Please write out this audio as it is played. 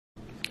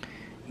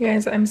You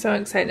guys, I'm so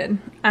excited.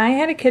 I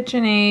had a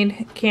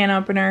KitchenAid can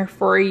opener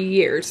for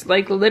years.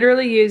 Like,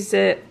 literally used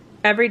it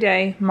every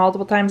day,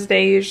 multiple times a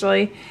day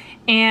usually,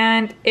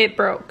 and it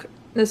broke.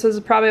 This was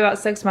probably about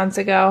 6 months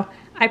ago.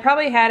 I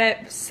probably had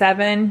it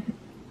 7,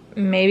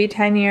 maybe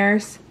 10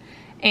 years,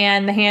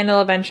 and the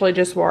handle eventually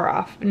just wore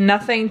off.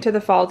 Nothing to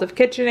the fault of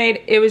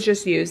KitchenAid, it was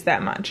just used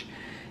that much.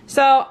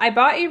 So I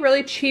bought a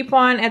really cheap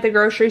one at the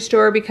grocery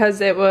store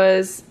because it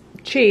was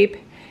cheap.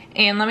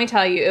 And let me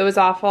tell you, it was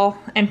awful.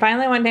 And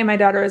finally one day my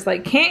daughter was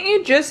like, can't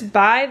you just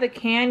buy the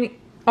can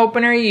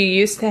opener you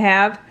used to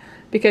have?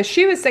 Because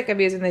she was sick of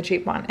using the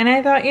cheap one. And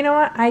I thought, you know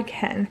what, I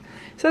can.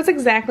 So that's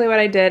exactly what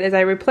I did, is I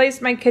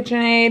replaced my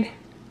KitchenAid.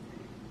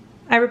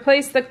 I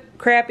replaced the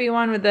crappy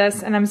one with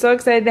this, and I'm so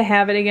excited to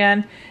have it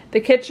again. The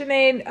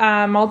KitchenAid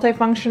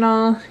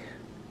multifunctional.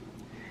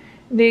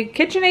 The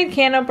KitchenAid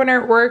can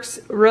opener works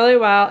really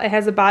well. It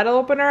has a bottle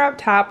opener up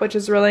top, which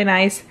is really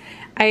nice.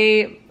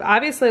 I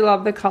obviously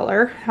love the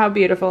color. How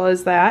beautiful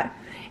is that?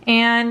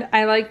 And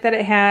I like that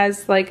it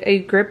has like a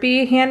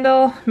grippy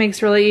handle, makes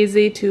it really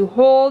easy to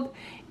hold,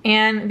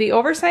 and the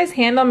oversized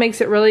handle makes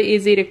it really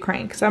easy to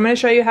crank. So I'm going to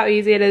show you how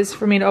easy it is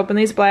for me to open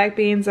these black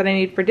beans that I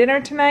need for dinner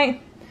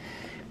tonight.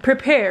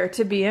 Prepare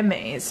to be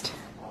amazed.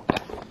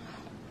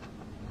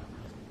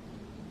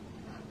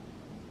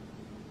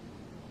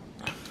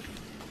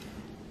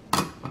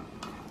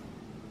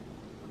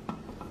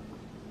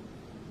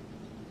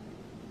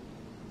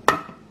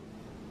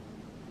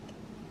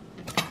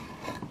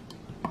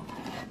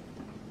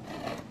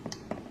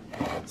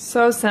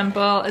 So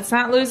simple. It's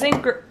not losing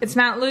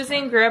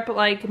grip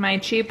like my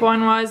cheap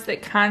one was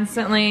that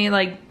constantly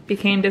like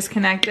became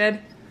disconnected.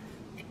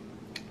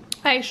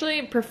 I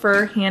actually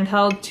prefer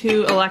handheld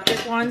to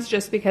electric ones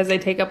just because they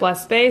take up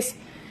less space.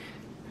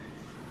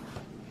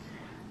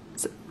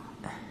 So,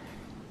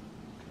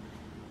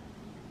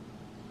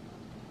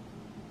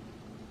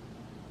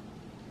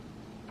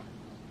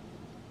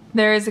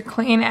 there is a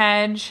clean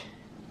edge,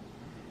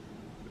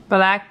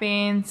 black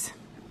beans,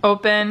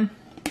 open.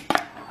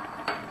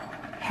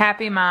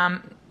 Happy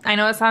mom. I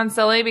know it sounds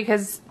silly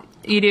because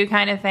you do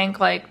kind of think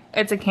like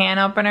it's a can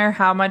opener.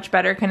 How much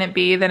better can it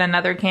be than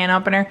another can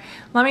opener?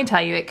 Let me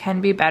tell you, it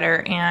can be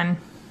better, and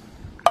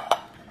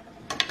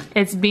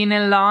it's been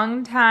a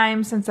long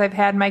time since I've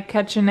had my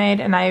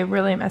KitchenAid and I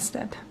really missed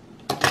it.